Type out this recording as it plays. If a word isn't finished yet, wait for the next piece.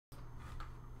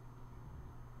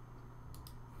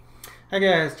Hi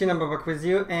guys, Gena Babak with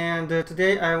you, and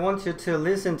today I want you to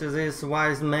listen to this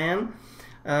wise man.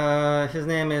 His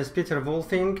name is Peter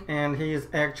Wolfing, and he is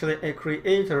actually a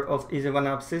creator of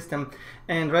Easy1up system.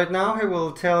 And right now he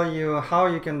will tell you how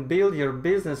you can build your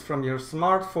business from your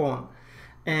smartphone.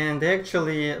 And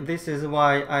actually this is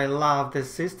why I love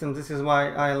this system. This is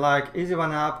why I like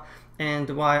Easy1up and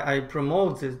why I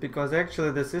promote this, because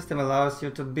actually the system allows you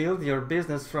to build your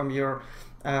business from your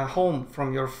home,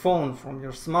 from your phone, from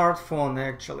your smartphone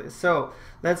actually. So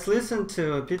let's listen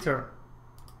to Peter.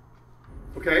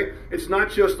 Okay, it's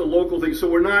not just a local thing. So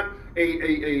we're not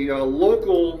a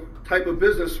local type of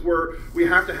business where we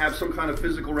have to have some kind of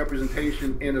physical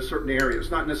representation in a certain area.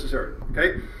 It's not necessary.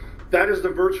 Okay, that is the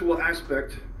virtual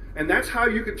aspect, and that's how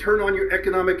you can turn on your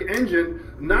economic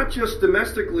engine, not just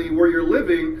domestically where you're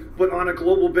living, but on a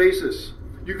global basis.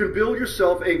 You can build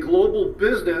yourself a global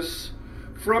business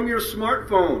from your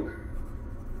smartphone,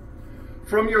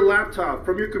 from your laptop,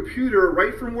 from your computer,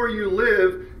 right from where you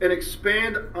live, and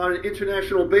expand on an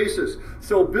international basis.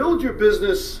 So build your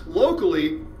business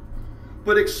locally,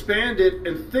 but expand it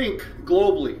and think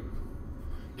globally.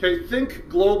 Okay, think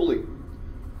globally.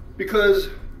 Because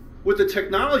with the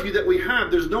technology that we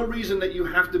have, there's no reason that you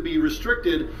have to be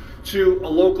restricted to a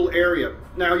local area.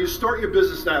 Now, you start your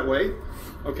business that way.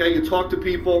 Okay, you talk to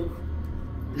people,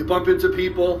 you bump into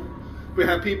people. We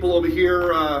have people over here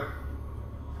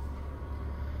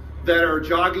that are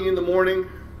jogging in the morning,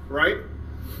 right?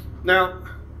 Now,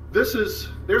 there's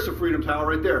the Freedom Tower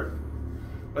right there.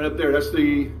 Right up there, that's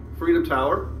the Freedom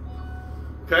Tower,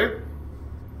 okay?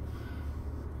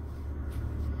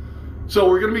 So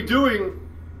we're gonna be doing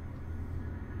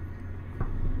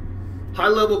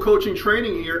high-level coaching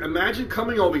training here. Imagine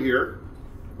coming over here,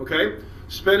 okay?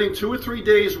 Spending 2 or 3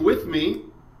 days with me,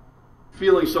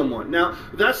 feeling someone. Now,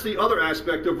 that's the other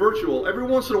aspect of virtual. Every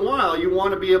once in a while, you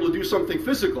want to be able to do something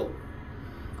physical,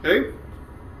 okay?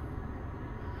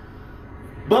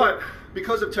 But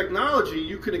because of technology,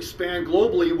 you can expand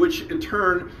globally, which in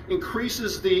turn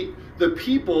increases the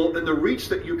people and the reach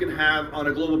that you can have on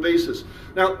a global basis.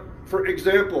 Now, for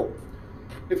example,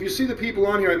 if you see the people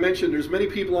on here, I mentioned there's many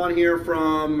people on here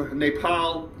from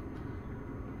Nepal,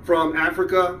 from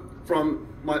Africa, from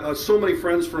so many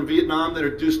friends from Vietnam that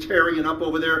are just tearing it up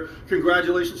over there.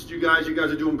 Congratulations to you guys. You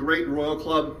guys are doing great in Royal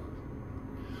Club.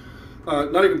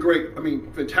 Not even great, I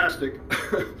mean, fantastic.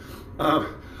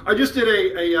 I just did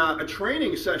a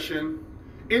training session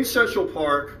in Central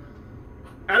Park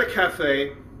at a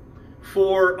cafe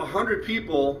for 100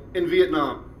 people in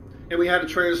Vietnam. And we had a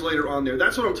translator on there.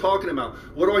 That's what I'm talking about.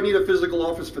 What do I need a physical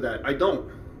office for that? I don't.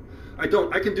 I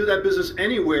can do that business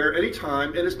anywhere, anytime,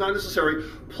 and it's not necessary.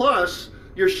 Plus,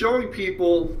 you're showing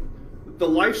people the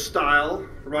lifestyle,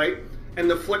 right,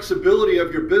 and the flexibility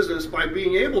of your business by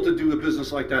being able to do a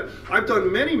business like that. I've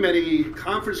done many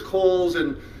conference calls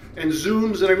and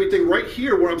Zooms and everything right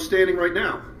here where I'm standing right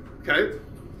now, okay?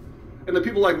 And the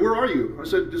people are like, where are you? I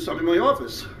said, I'm in my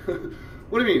office.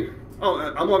 What do you mean? Oh,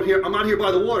 I'm out here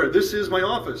by the water. This is my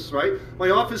office, right? My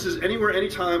office is anywhere,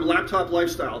 anytime, laptop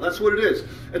lifestyle. That's what it is.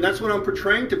 And that's what I'm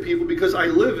portraying to people because I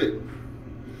live it.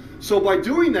 So by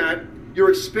doing that, you're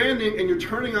expanding and you're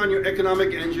turning on your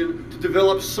economic engine to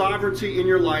develop sovereignty in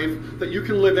your life that you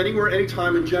can live anywhere,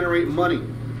 anytime and generate money.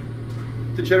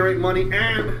 To generate money,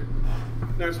 and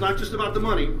now it's not just about the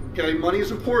money, okay? Money is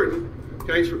important,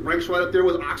 okay? It ranks right up there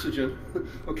with oxygen,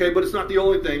 okay? But it's not the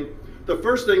only thing. The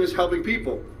first thing is helping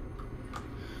people.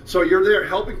 So you're there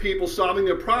helping people, solving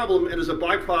their problem, and as a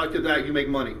byproduct of that, you make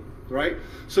money, right?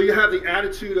 So you have the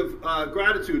attitude of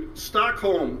gratitude.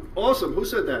 Stockholm, awesome. Who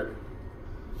said that?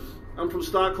 I'm from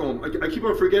Stockholm. I keep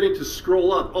on forgetting to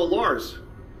scroll up. Oh, Lars.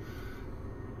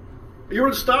 You're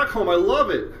in Stockholm. I love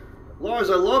it. Lars,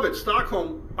 I love it.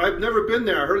 Stockholm. I've never been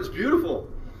there. I heard it's beautiful.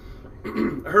 I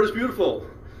heard it's beautiful.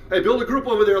 Hey, build a group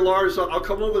over there, Lars. I'll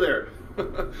come over there.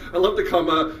 I love to come.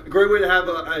 A great way to have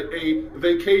a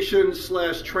vacation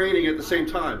 / training at the same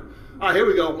time. Here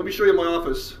we go. Let me show you my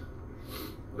office.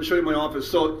 Let me show you my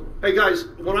office. So, hey guys,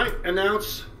 when I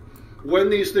announce when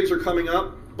these things are coming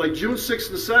up, like June 6th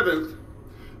and 7th,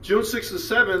 June 6th and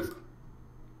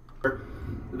 7th,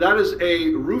 that is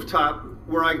a rooftop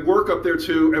where I work up there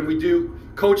too, and we do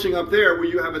coaching up there where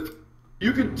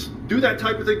you can do that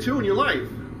type of thing too in your life,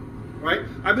 right?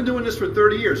 I've been doing this for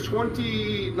 30 years,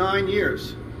 29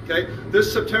 years, okay?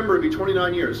 This September will be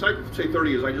 29 years. I say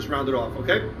 30 years, I just rounded off,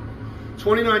 okay?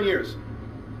 29 years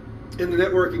in the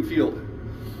networking field.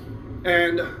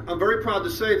 And I'm very proud to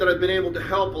say that I've been able to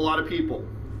help a lot of people.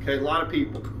 Okay, a lot of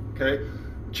people, okay,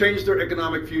 change their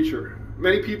economic future.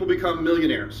 Many people become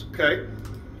millionaires, okay?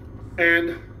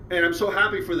 And I'm so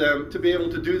happy for them to be able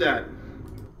to do that.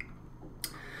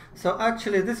 So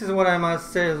actually, this is what I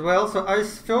must say as well. So I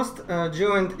first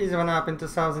joined Easy1up in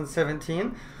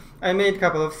 2017. I made a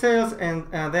couple of sales, and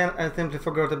then I simply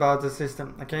forgot about the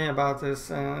system, okay, about this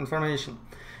information.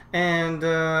 And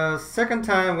second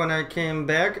time when I came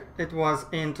back, it was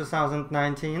in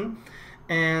 2019,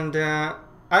 and I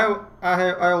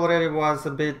already was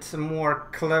a bit more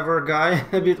clever guy,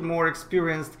 a bit more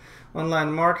experienced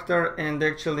online marketer, and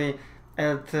actually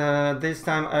at this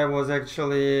time I was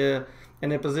actually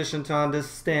in a position to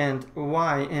understand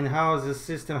why and how the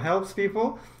system helps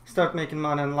people start making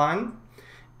money online.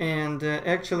 And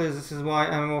actually this is why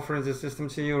I'm offering the system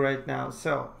to you right now.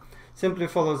 So simply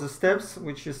follow the steps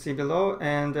which you see below,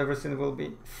 and everything will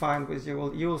be fine with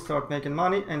you. You will start making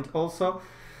money, and also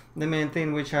the main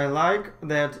thing which I like,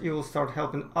 that you will start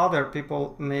helping other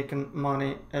people making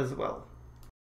money as well.